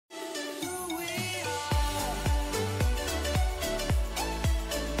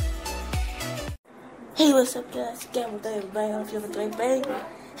Hey, what's up, guys? Again with everybody else. You're the great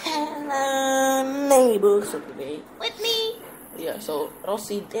Hello, Neighbour. So today, with me. Yeah, so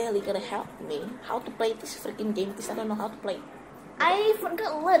Rosie daily gonna help me how to play this freaking game because I don't know how to play. I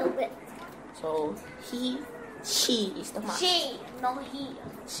forgot a little bit. So she is the master.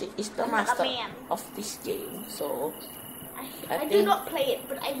 She is the master of this game. So I do not play it,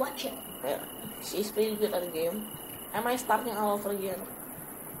 but I watch it. Yeah, she's pretty good at the game. Am I starting all over again?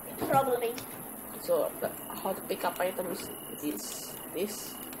 Probably. So how to pick up items is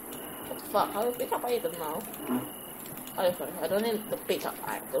this. What the fuck? How to pick up item now? Oh, sorry, I don't need to pick up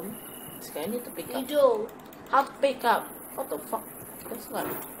item. I need to pick up. You do. How to pick up? What the fuck? That's what.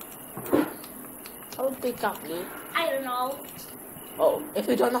 How to pick up, dude? I don't know. Oh, if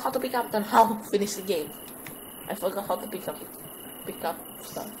you don't know how to pick up, then how to finish the game? I forgot how to pick up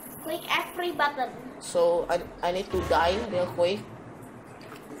stuff. Click every button. So I need to die real quick.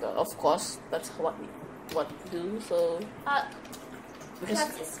 Of course, that's what do. So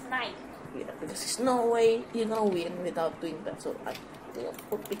because it's night. Yeah, because there's no way you're gonna win without doing that. So I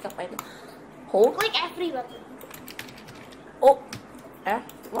will pick up item. Hold. Click every button. Oh,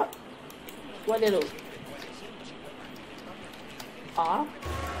 what? What do you do?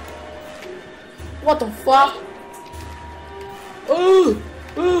 What the fuck? Oh,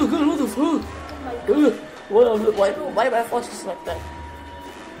 God, what the fuck? Oh my God. Why my voice is like that?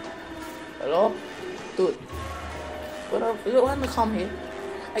 Hello? Dude. You want to come here?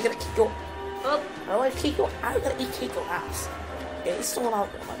 I gotta kick your... I want to kick your... I gotta kick your ass. Okay, it's so loud,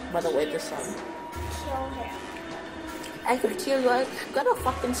 by the way, this time. Kill him. I could kill you. I got a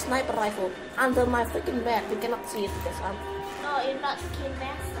fucking sniper rifle under my freaking bed. You cannot see it because I'm... No, you're not skin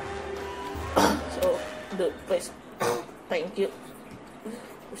master. So, dude, please. Thank you.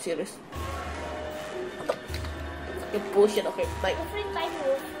 I'm serious. You bullshit, okay? Like... Every time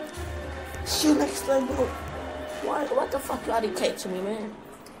you... See you next time, bro. What the fuck you are catching me, man?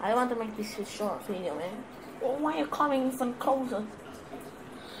 I want to make this a short video, man. Well, why are you coming even closer?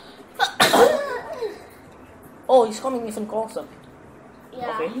 Oh, he's coming even closer.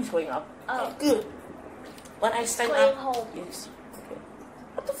 Yeah. Okay, he's going up. Oh. Good. When I stand going up, home. yes. Okay.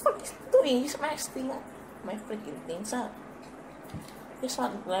 What the fuck is he doing? He's messing up my freaking things up. He's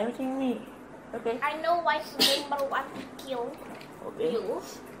not directing me. Okay. I know why the Neighbour want to kill you.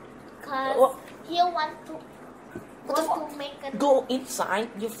 Cause he'll want to make a... Go inside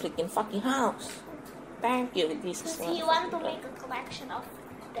your freaking fucking house. Thank you. This is he want to make a collection of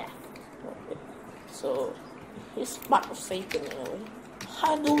death. Okay. So he's part of Satan in a way.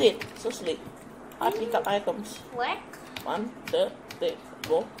 How do it? Seriously. I pick up items. What? 1, 2, 3,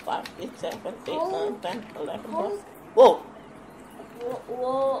 4, 5, 6, 7, 8, 9, 10, 11, 12. Whoa.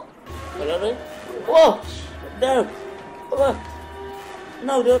 Whoa. Whoa. Dude. Whoa.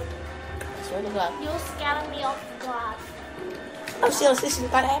 No, dude. I swear to God. You scared me off God. I'm serious, this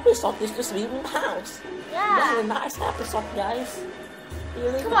entire episode is just leaving the house. Yeah. This is a nice episode, guys.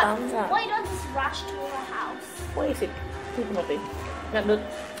 Come on, why don't you rush to the house? What is it? Timothy. Yeah, dude.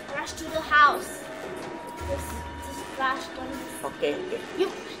 Rush to the house. Just rush to Okay.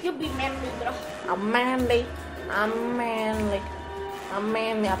 You be manly, bro. I'm manly. I'm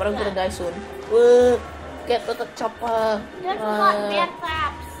gonna die soon. Whoa. Get to the chopper. There's not bear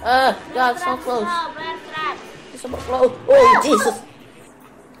traps. God, so close. No, bear traps. It's so close. Oh, Jesus.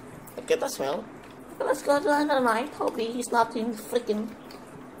 Okay, that's well. Let's go to another night. Hopefully he's not in freaking...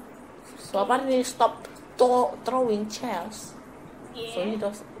 So apparently stop throwing chairs. Yeah. So he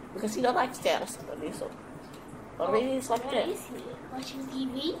does... Because he don't like chairs. So already it's like that. Where is he? Watching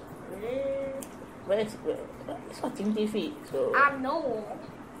TV? He's watching TV. So... I know.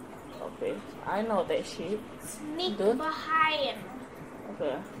 Okay. I know that shit. Sneak Dude. behind.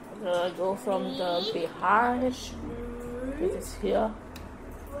 Okay. I'm gonna go from the behind. It is here.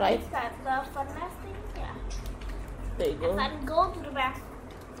 Right? Is that the funnest thing? Yeah. There you go. And then go to the back.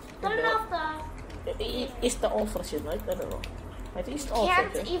 Turn off the... It's the old version, right? I don't know. I think it's the old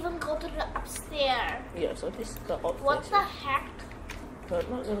Can't version. even go to the upstairs. Yeah, so this is the old What version. the heck? We're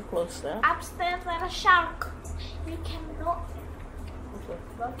not gonna close that. Upstairs there's a shark. You cannot... Okay.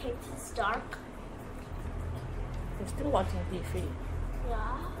 Okay, it's dark. I'm still watching TV.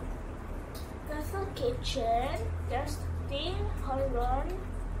 Yeah. There's a kitchen. There's the hold on.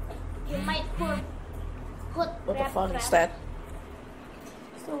 You might put What the red fuck trap. is that?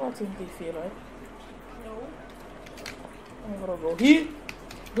 Still watching TV, right? No. I'm gonna go here.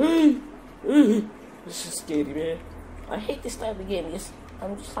 This is scary, man. I hate this type of game.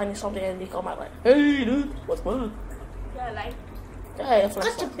 I'm just finding something and they come out like, hey, dude, what's good? Yeah, like... Yeah,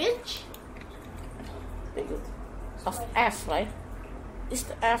 Such a bitch. Of F, right? Is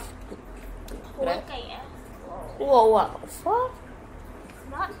the F Right? Okay, yeah. Whoa, what the fuck?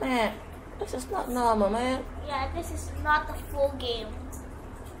 Not. Man, this is not normal, man. Yeah, this is not the full game.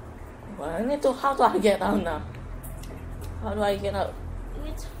 Well, I need to. How do I get out now? How do I get out?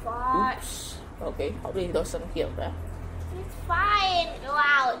 It's fine. Oops. Okay, hopefully he doesn't hear that. It's fine.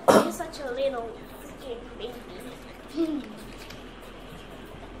 Wow, you're such a little freaking baby.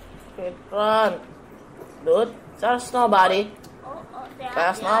 Okay, run. Dude, there's nobody. There.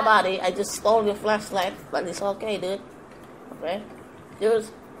 There's nobody. I just stole your flashlight, but it's okay, dude. Okay?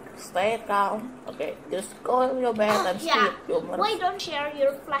 Just stay calm. Okay, just go in your bed and sleep. Why don't share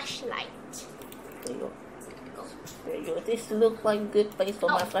your flashlight? There you go. There you go. This look like a good place for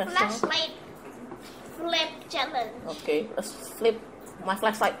my flashlight. Flashlight flip challenge. Okay, let's flip my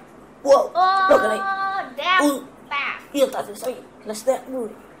flashlight. Whoa! Look at it. Damn. Bam. Here, that's it. Let's that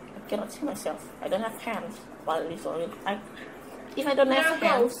move. I cannot see myself. I don't have hands. Probably sorry. If I don't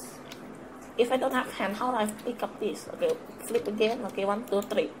have hands, how do I pick up this? Okay, flip again. Okay, 1, 2,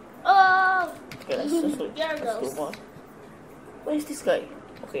 3. Oh. Okay, let's do Goes. more. Where is this guy?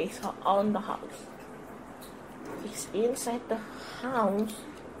 Okay, he's on the house. He's inside the house.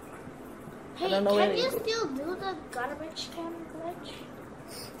 Hey, can you still do the garbage can glitch?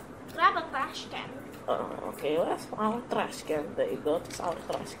 Grab a trash can. Okay, where's our trash can? There you go. It's our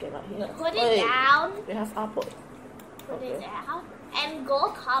trash can right here. Put it down. We have apple. Put it down and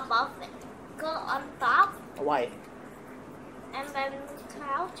go top of it. Go on top. Why? And then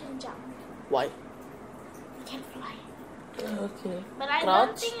crouch and jump. Why? You can fly. Okay. But I Crouch.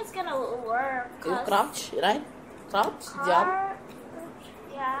 don't think it's gonna work. You crouch, right? Crouch, jump.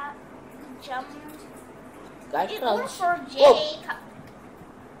 Yeah, jump. Like It crouch. works for Whoa. Jake.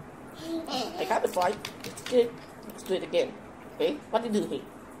 I can't fly. It's good. Let's do it again. Okay. What do you do here?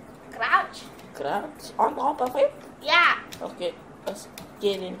 Crouch. Crouch on top of it. Yeah. Okay. Let's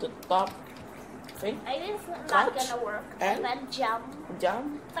get into the top. Okay. I think it's not Crouch. gonna work. And then jump.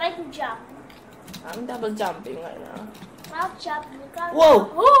 Jump. Try to jump. I'm double jumping right now. Crouch jump. Whoa.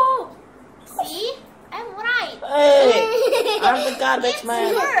 Whoa. See? I'm right. Hey! I'm the garbage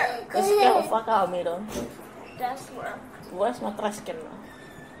man. Work. Let's get the fuck out of me though. Does work. Where's my trash can now?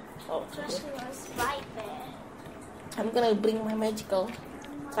 Oh, Trash can was right there. I'm gonna bring my magical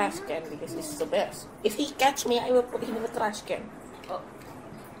trash can because this is the best. If he catch me, I will put him in the trash can. Oh.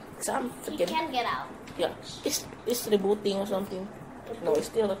 Cause I'm You freaking. can't get out. Yeah. It's rebooting or something. No, it's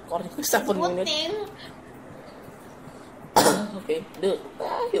still recording for 7 minutes. Okay, dude.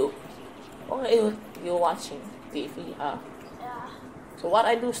 You. Oh, you're watching TV. Yeah. So what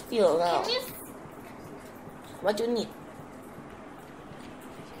I do still now? Can you? What you need?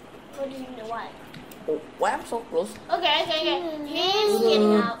 What do you mean what? Oh, why I'm so close? Okay. He's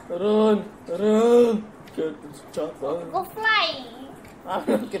getting out. Run! Get this chopper. Go fly. I'm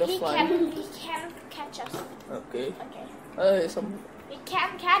not gonna fly. He can catch us. Okay. Okay. Hey, some. He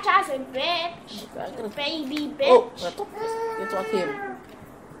can catch us, a bitch. Okay, Baby bitch. Oh, it's what him.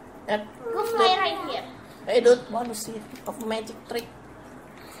 And Go fly right here. hey, dude, want to see a magic trick?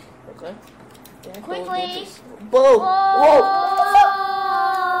 Okay. Yeah, go Quickly. do this. Boom! Whoa!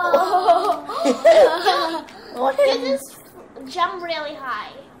 What You happened? just jump really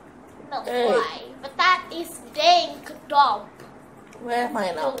high. No, Hey. fly. But that is dang dope. Where am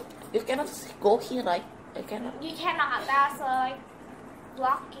I now? You cannot go here, right? I cannot. You cannot. That's a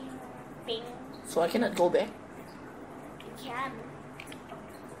blocking thing. So I cannot go back. You can.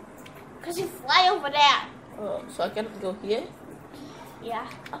 Because you fly over there. So I cannot go here. Yeah.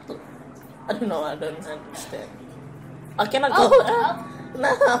 I don't know. I don't understand. I cannot go. No.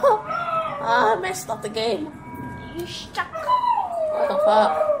 I messed up the game. You stuck. What the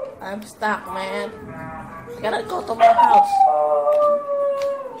fuck? I'm stuck, man. I cannot go to my house.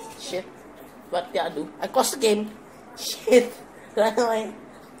 Shit. What did I do? I closed the game. Shit.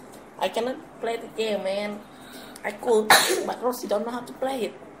 I cannot play the game, man. I could, but Rosie don't know how to play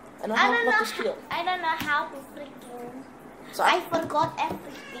it. I don't know how to steal. I don't know how to freaking. So I forgot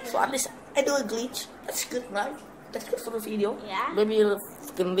everything. So at least I do a glitch. That's good, right? That's good for the video. Yeah. Maybe a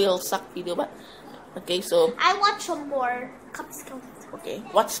real suck video, but okay. So I watch some more. okay,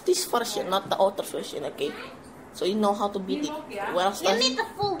 watch this version, not the outer version. Okay, so you know how to beat it. Where else? You need the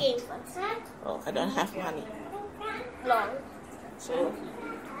full game first. Oh, I don't have money. Long. So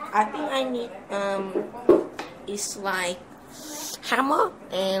I think I need it's like hammer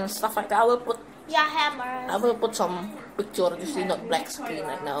and stuff like that. I will put hammer. some picture, just not black screen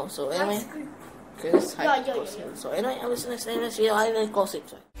right now. So anyway, okay, let's hide. So anyway, I was in this video. I will close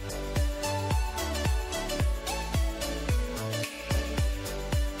it.